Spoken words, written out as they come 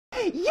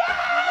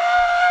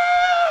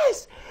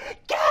Yes!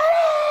 Get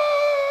it!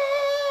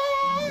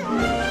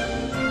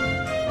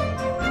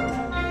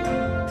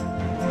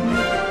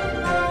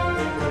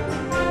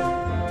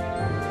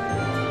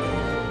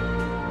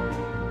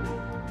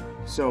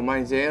 So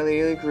my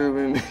daily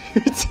grooming.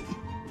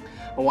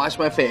 I wash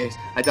my face,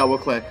 I double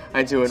click,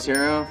 I do a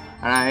serum,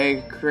 and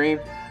eye cream,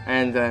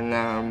 and then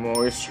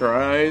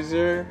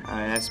moisturizer,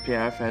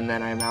 SPF, and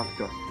then I'm out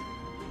the door.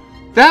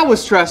 That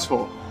was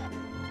stressful.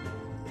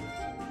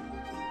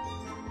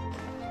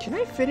 Can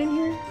I fit in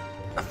here?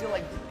 I feel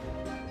like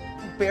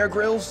Bear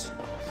Grylls.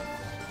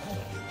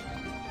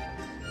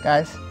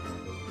 Guys,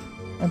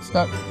 I'm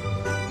stuck.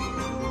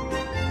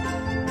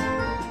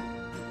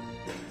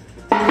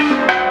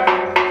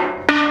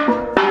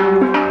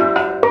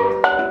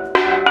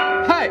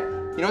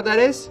 You know what that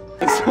is?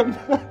 It's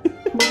somebody.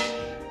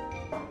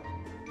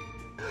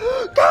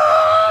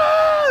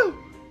 Go!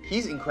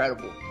 He's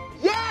incredible.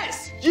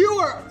 Yes! You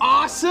are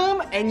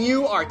awesome, and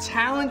you are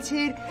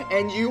talented,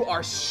 and you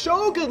are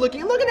so good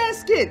looking. Look at that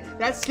skin.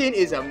 That skin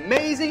is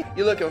amazing.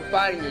 You're looking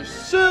fine in your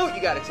suit.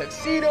 You got a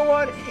tuxedo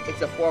on.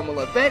 It's a formal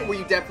event where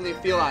you definitely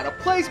feel out of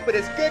place, but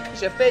it's good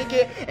because you fake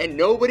it, and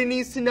nobody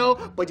needs to know,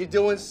 but you're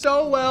doing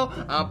so well.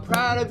 I'm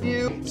proud of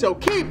you. So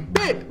keep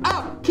it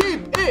up.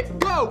 Keep it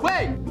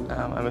going.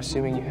 I'm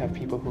assuming you have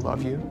people who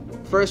love you.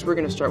 First, we're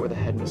gonna start with a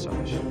head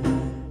massage.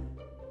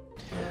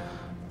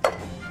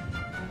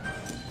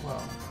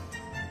 Wow.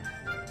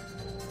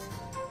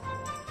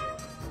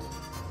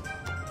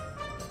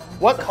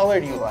 What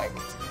color do you like?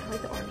 I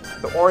like the orange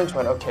one. The orange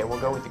one, okay, we'll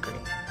go with the green.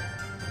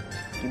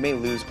 You may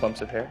lose clumps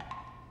of hair.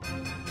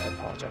 I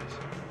apologize.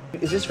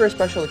 Is this for a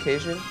special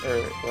occasion, or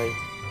like?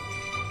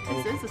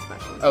 This is a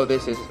special occasion. Oh,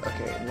 this is,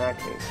 okay, in that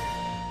case.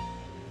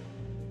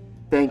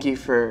 Thank you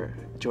for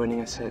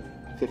joining us at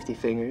 50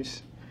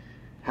 Fingers.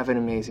 Have an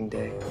amazing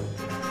day.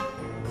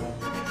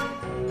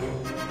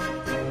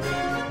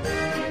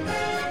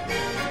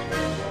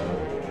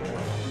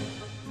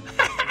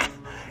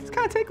 It's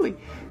kind of tickly.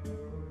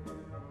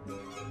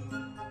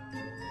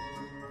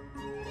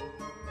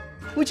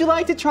 Would you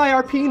like to try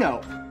our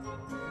Pinot?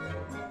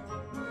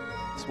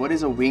 So what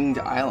is a winged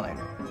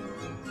eyeliner?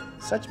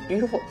 Such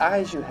beautiful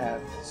eyes you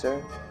have, sir.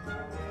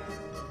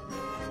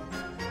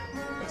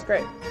 That's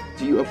great.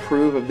 Do you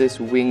approve of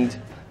this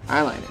winged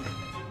eyeliner?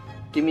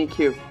 Give me a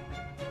cue.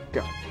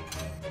 Go.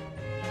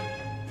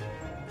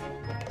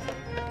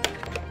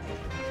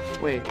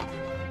 Wait,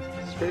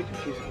 it's very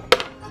confusing.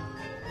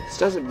 This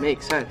doesn't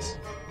make sense.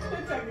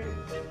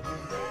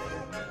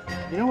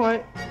 You know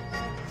what?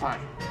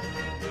 Fine.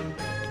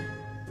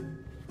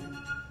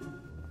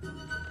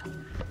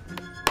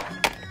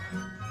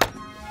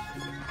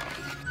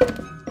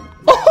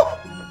 Oh!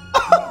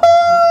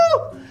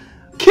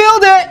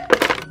 Killed it!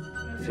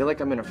 I feel like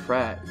I'm in a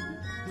frat.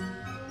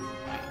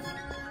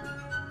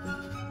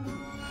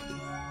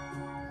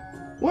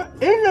 What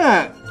is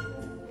that?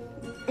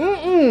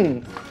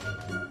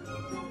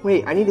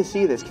 Wait, I need to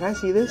see this. Can I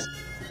see this?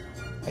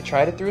 I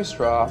tried it through a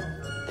straw,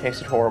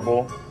 tasted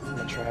horrible,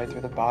 and I tried it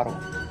through the bottle.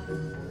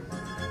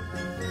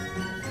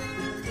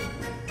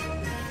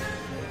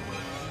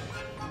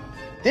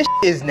 This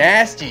is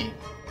nasty.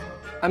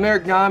 I'm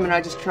Eric Nam, and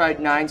I just tried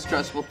 9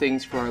 stressful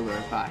things for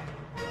Allure. Bye.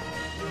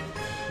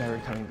 Never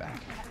coming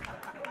back.